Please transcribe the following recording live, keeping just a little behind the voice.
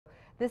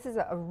This is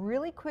a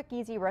really quick,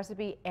 easy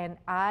recipe, and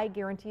I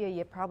guarantee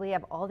you probably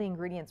have all the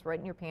ingredients right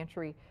in your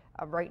pantry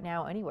right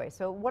now anyway.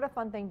 So what a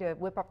fun thing to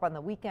whip up on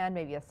the weekend,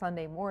 maybe a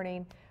Sunday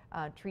morning,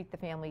 treat the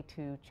family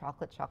to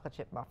chocolate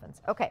chip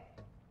muffins. Okay,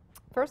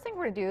 first thing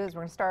we're going to do is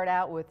we're going to start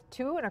out with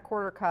 2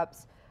 1/4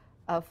 cups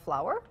of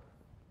flour.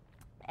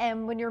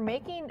 And when you're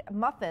making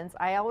muffins,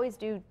 I always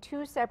do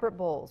 2 separate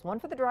bowls, one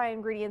for the dry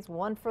ingredients,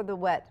 one for the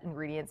wet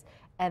ingredients,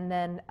 and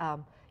then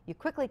you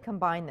quickly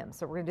combine them.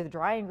 So we're going to do the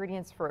dry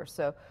ingredients first.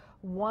 So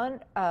one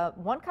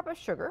cup of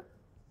sugar,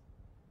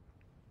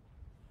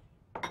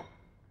 a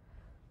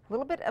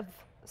little bit of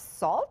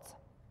salt,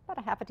 about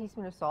a 1/2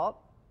 teaspoon of salt,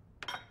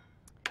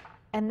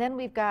 and then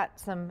we've got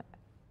some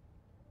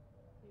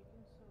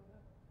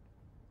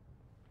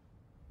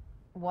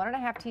 1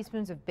 1/2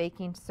 teaspoons of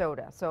baking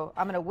soda. So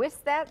I'm going to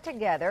whisk that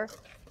together.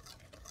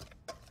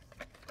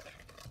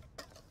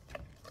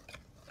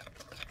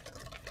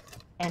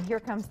 And here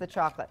comes the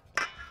chocolate.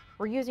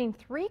 We're using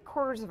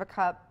 3/4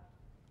 cup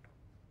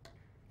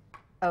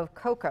of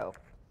cocoa.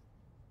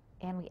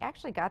 And we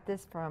actually got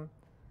this from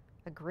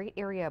a great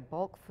area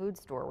bulk food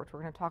store, which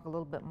we're going to talk a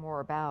little bit more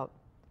about.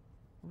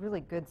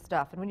 Really good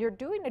stuff. And when you're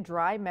doing a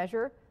dry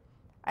measure,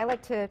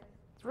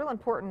 it's real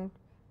important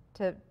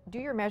to do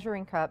your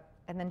measuring cup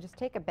and then just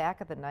take a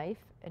back of the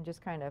knife and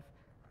just kind of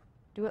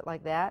do it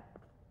like that.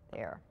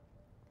 There.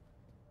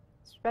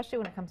 Especially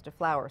when it comes to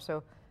flour.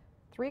 So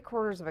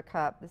 3/4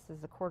 cup, this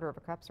is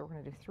 1/4 cup, so we're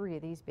going to do 3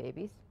 of these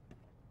babies.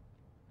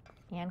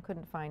 Ann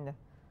couldn't find the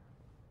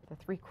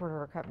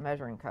 3/4 cup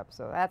measuring cup,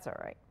 so that's all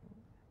right.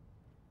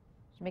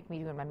 Should make me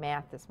doing my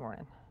math this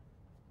morning.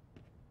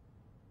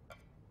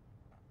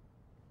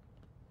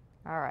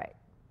 All right.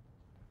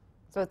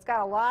 So it's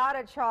got a lot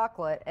of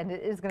chocolate, and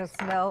it is going to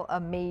smell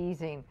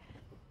amazing.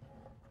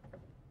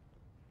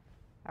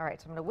 All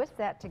right, so I'm going to whisk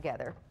that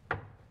together.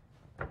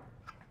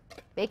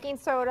 Baking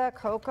soda,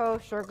 cocoa,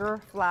 sugar,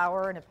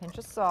 flour, and a pinch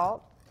of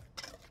salt.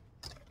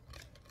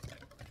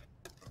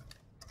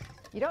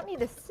 You don't need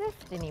to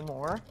sift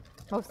anymore,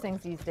 most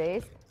things these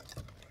days,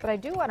 but I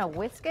do want to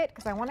whisk it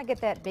because I want to get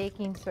that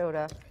baking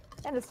soda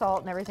and the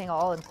salt and everything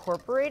all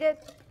incorporated.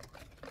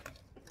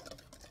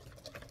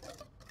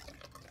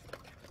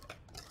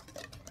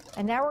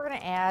 And now we're going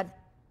to add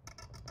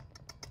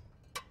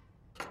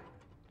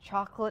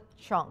chocolate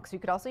chunks. You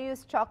could also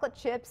use chocolate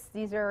chips.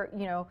 These are,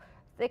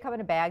 they come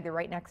in a bag. They're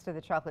right next to the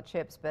chocolate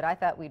chips, but I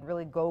thought we'd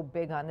really go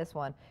big on this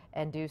one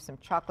and do some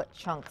chocolate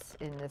chunks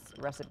in this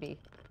recipe.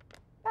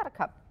 About a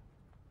cup.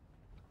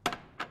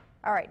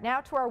 All right, now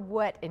to our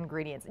wet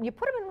ingredients. And you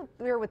put them in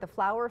there with the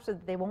flour so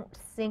that they won't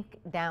sink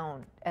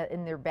down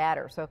in their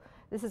batter. So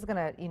this is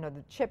gonna,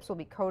 the chips will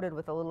be coated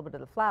with a little bit of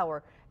the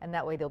flour, and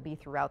that way they'll be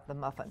throughout the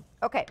muffin.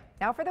 Okay,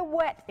 now for the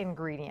wet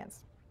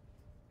ingredients.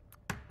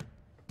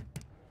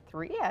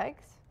 3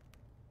 eggs.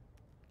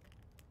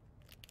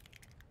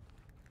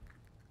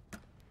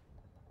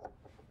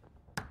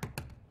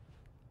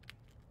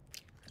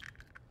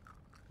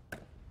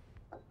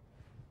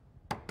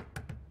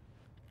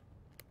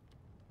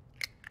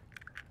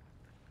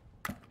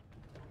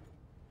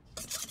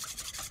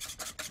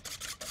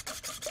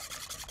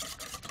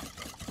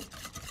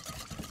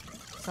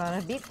 So I'm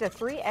going to beat the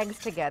 3 eggs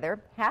together,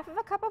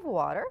 1/2 cup of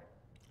water,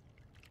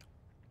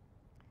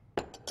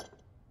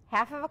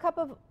 1/2 cup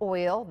of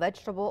oil,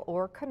 vegetable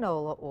or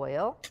canola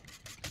oil,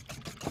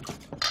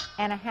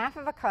 and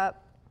 1/2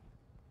 cup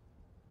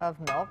of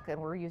milk, and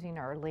we're using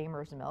our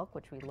Lamer's milk,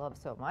 which we love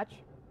so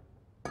much.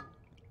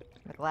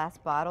 The glass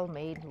bottle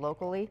made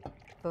locally,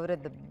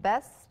 voted the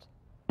best,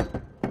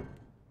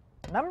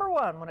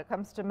 #1 when it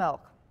comes to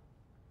milk,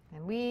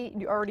 and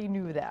we already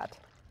knew that.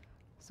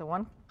 So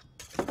 1/2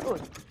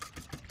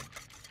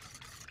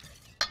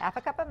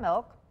 cup of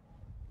milk.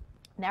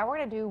 Now we're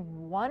going to do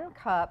 1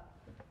 cup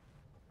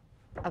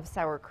of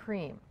sour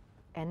cream,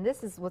 and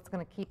this is what's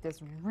going to keep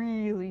this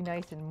really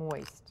nice and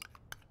moist.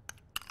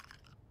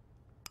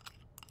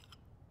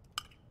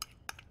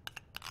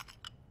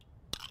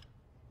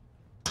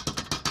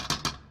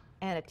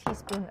 And a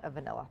teaspoon of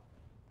vanilla.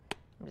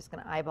 I'm just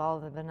going to eyeball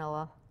the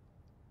vanilla.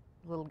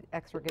 A little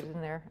extra gets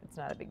in there. It's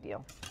not a big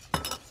deal.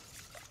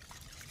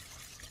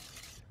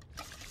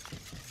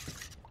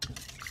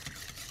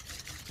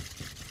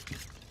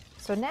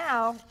 So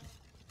now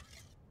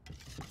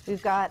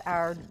we've got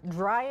our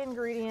dry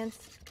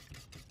ingredients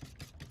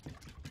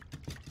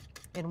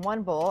in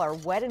one bowl, our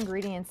wet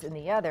ingredients in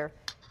the other.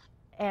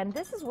 And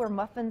this is where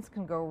muffins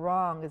can go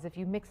wrong, is if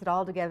you mix it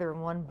all together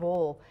in one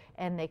bowl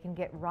and they can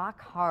get rock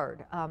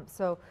hard.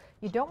 So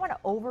you don't want to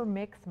over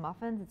mix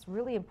muffins. It's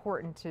really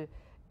important to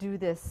do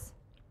this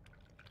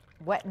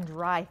wet and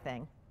dry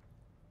thing.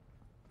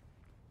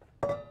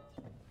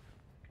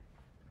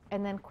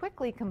 And then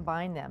quickly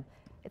combine them.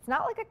 It's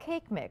not like a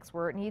cake mix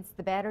where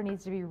the batter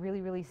needs to be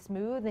really, really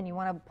smooth and you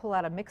want to pull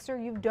out a mixer.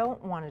 You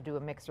don't want to do a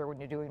mixer when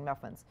you're doing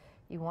muffins.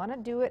 You want to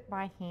do it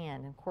by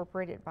hand,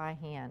 incorporate it by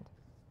hand.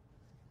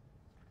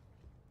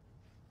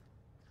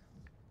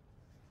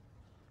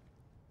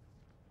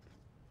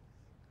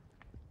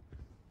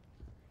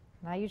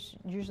 Now you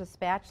use a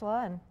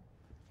spatula and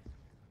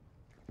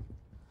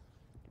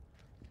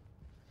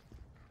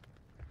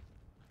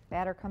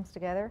batter comes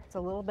together. It's a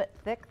little bit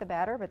thick, the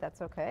batter, but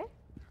that's okay.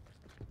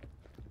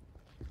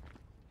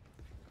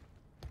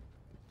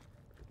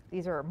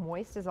 These are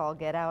moist as all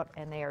get out,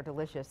 and they are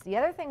delicious. The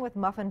other thing with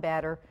muffin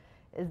batter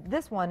is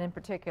this one in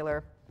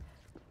particular.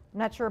 I'm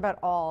not sure about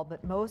all,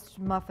 but most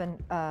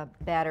muffin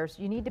batters,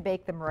 you need to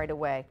bake them right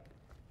away.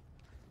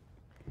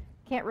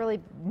 Can't really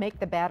make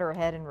the batter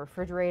ahead and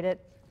refrigerate it.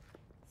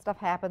 Stuff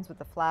happens with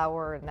the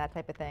flour and that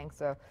type of thing.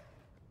 So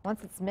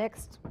once it's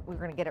mixed, we're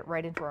going to get it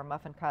right into our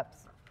muffin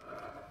cups.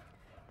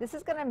 This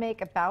is going to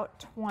make about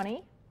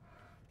 20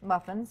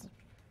 muffins,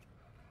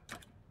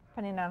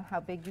 depending on how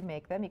big you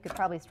make them. You could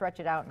probably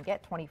stretch it out and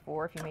get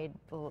 24 if you made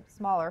a little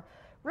smaller.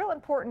 Real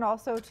important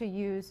also to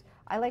use,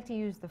 I like to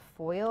use the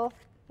foil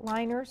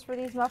liners for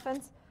these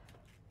muffins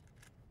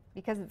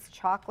because it's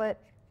chocolate.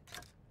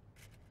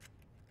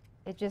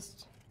 It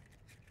just,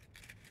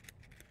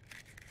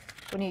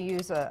 when you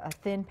use a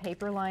thin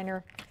paper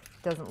liner,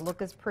 it doesn't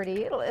look as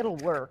pretty. It'll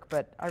work,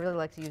 but I really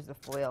like to use the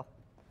foil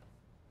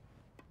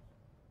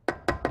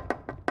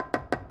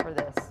for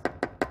this.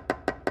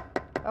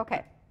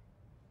 Okay.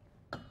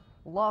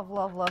 Love,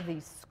 love, love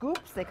these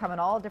scoops. They come in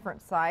all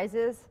different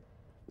sizes.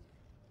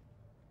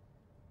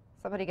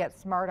 Somebody got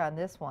smart on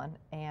this one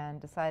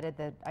and decided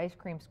that ice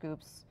cream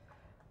scoops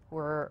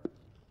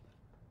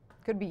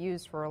could be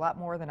used for a lot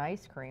more than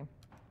ice cream.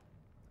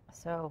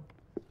 So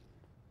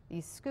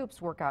these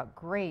scoops work out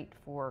great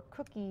for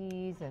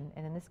cookies and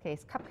in this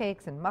case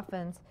cupcakes and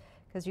muffins,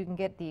 because you can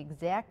get the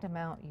exact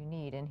amount you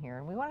need in here.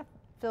 And we want to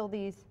fill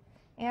these,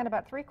 and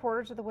about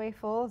 3/4 of the way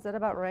full. Is that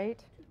about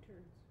right?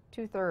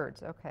 2/3.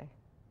 2/3, okay.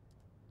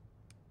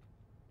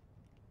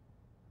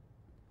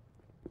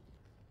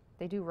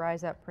 They do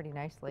rise up pretty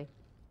nicely.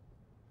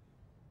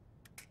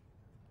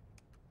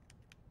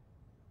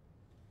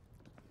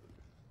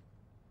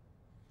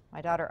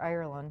 My daughter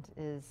Ireland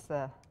is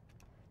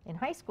in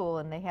high school,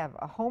 and they have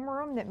a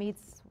homeroom that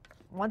meets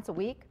once a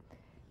week,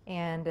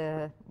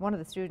 and one of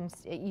the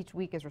students each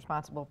week is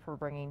responsible for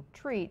bringing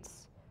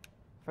treats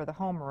for the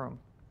homeroom.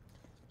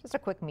 Just a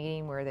quick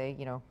meeting where they,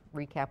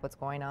 recap what's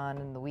going on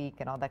in the week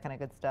and all that kind of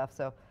good stuff.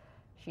 So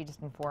she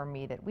just informed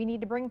me that we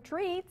need to bring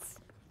treats,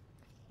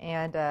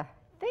 and I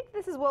think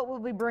this is what we'll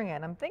be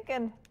bringing. I'm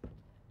thinking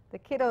the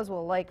kiddos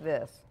will like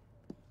this.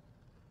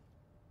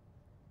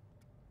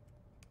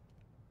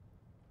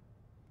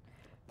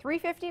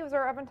 $350 was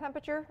our oven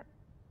temperature,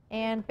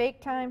 and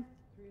bake time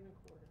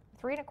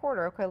 3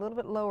 1/4. Okay, a little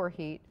bit lower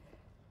heat.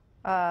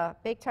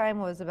 Bake time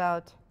was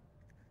about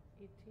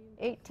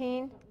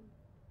 18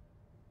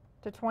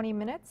 to 20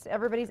 minutes.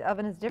 Everybody's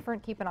oven is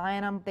different. Keep an eye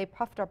on them. They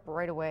puffed up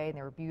right away, and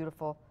they were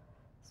beautiful.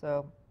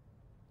 So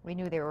we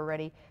knew they were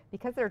ready.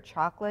 Because they're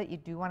chocolate, you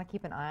do want to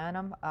keep an eye on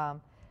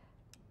them.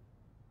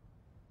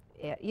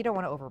 You don't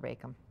want to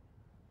overbake them.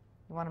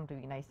 You want them to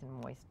be nice and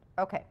moist.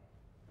 Okay.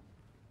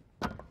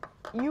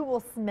 You will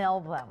smell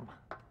them,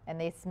 and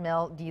they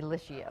smell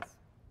delicious.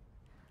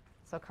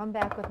 So come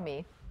back with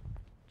me.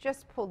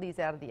 Just pull these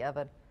out of the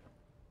oven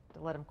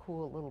to let them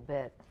cool a little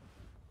bit.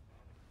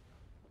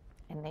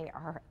 And they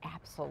are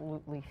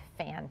absolutely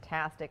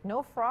fantastic.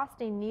 No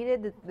frosting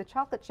needed. The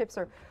chocolate chips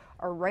are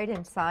right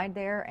inside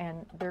there,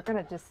 and they're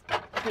going to just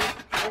taste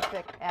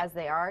terrific as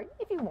they are.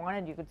 If you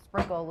wanted, you could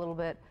sprinkle a little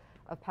bit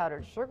of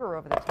powdered sugar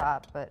over the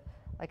top, but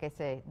like I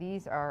say,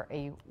 these are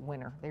a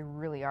winner. They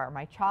really are.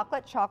 My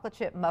chocolate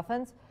chip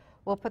muffins,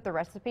 we'll put the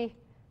recipe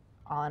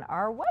on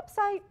our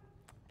website.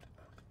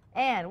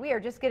 And we are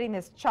just getting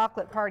this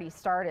chocolate party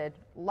started.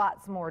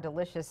 Lots more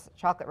delicious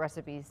chocolate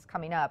recipes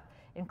coming up,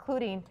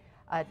 including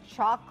a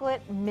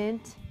chocolate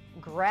mint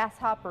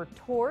grasshopper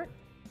torte,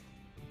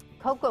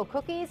 cocoa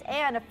cookies,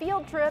 and a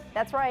field trip.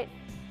 That's right.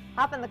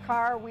 Hop in the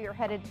car. We are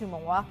headed to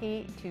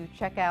Milwaukee to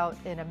check out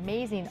an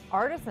amazing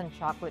artisan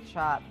chocolate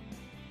shop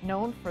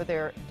known for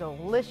their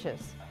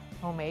delicious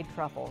homemade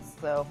truffles.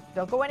 So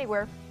don't go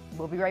anywhere.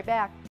 We'll be right back.